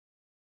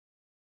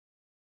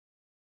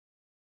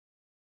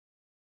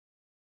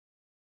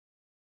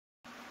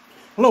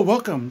Hello,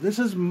 welcome. This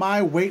is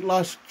my weight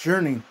loss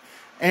journey.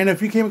 And if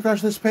you came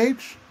across this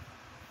page,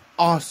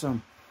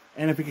 awesome.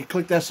 And if you could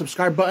click that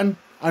subscribe button,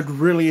 I'd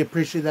really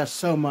appreciate that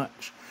so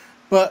much.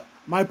 But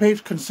my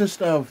page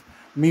consists of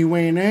me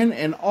weighing in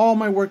and all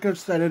my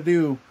workouts that I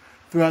do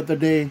throughout the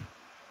day.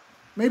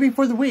 Maybe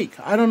for the week.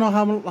 I don't know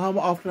how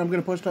often I'm going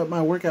to post up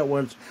my workout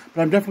ones,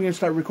 but I'm definitely going to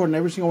start recording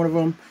every single one of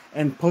them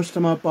and post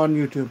them up on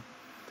YouTube.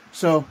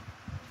 So,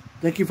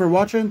 thank you for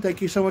watching.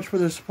 Thank you so much for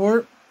the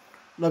support.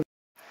 Love you.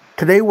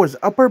 Today was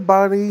upper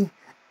body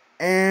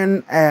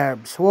and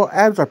abs. Well,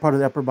 abs are part of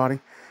the upper body.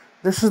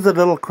 This is the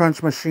little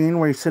crunch machine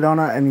where you sit on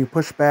it and you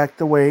push back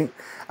the weight.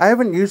 I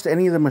haven't used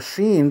any of the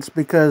machines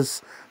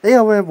because they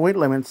all have weight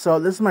limits. So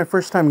this is my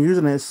first time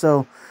using it.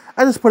 So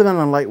I just put it on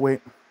a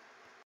lightweight.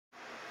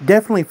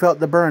 Definitely felt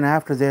the burn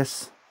after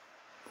this.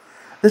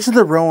 This is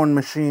the rowing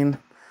machine.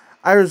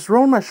 I was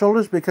rowing my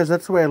shoulders because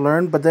that's the way I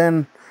learned. But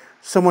then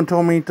someone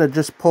told me to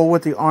just pull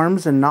with the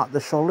arms and not the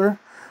shoulder.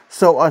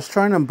 So I was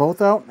trying them both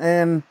out,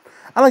 and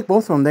I like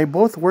both of them. They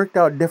both worked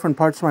out different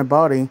parts of my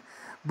body,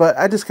 but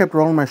I just kept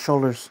rolling my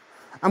shoulders.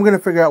 I'm going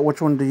to figure out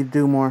which one do you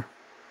do more.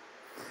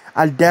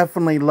 I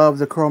definitely love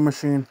the curl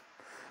machine.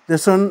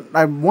 This one,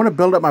 I want to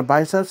build up my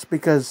biceps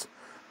because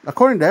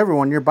according to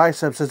everyone, your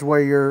biceps is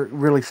where you're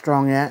really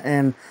strong at,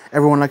 and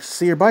everyone likes to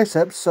see your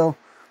biceps, so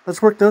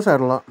let's work those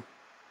out a lot.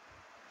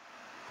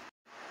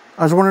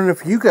 I was wondering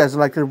if you guys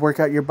like to work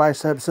out your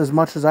biceps as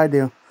much as I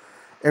do.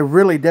 It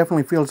really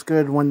definitely feels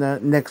good when the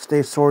next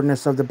day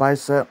soreness of the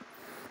bicep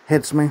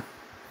hits me.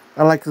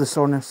 I like the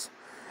soreness.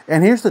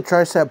 And here's the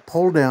tricep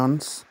pull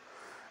downs.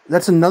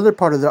 That's another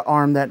part of the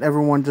arm that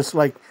everyone just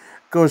like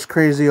goes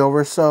crazy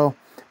over. So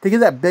to get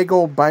that big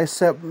old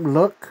bicep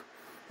look,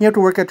 you have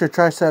to work out your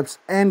triceps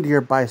and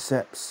your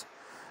biceps.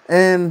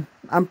 And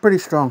I'm pretty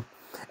strong.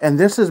 And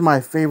this is my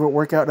favorite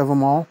workout of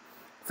them all.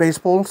 Face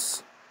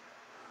pulls.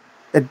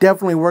 It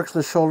definitely works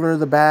the shoulder,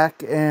 the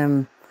back,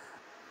 and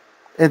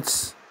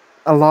it's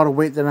a lot of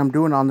weight that I'm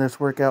doing on this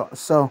workout.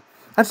 So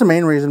that's the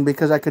main reason,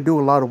 because I could do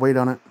a lot of weight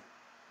on it.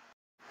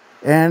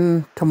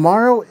 And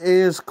tomorrow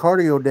is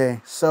cardio day.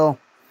 So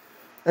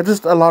it's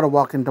just a lot of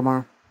walking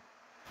tomorrow.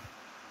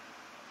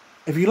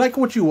 If you like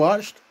what you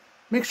watched,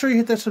 make sure you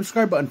hit that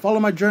subscribe button. Follow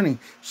my journey.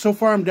 So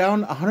far I'm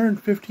down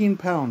 115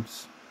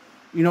 pounds.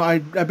 You know,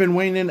 I've been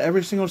weighing in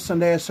every single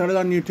Sunday. I started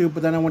on YouTube,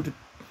 but then I went to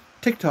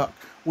TikTok,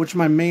 which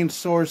my main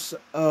source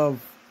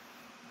of,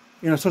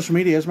 social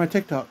media is my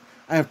TikTok.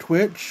 I have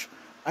Twitch,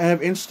 I have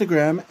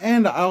Instagram,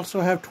 and I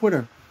also have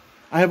Twitter.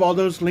 I have all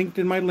those linked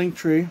in my link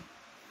tree.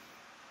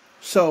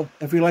 So,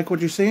 if you like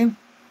what you're seeing,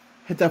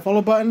 hit that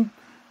follow button.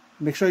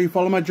 Make sure you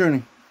follow my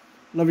journey.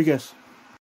 Love you guys.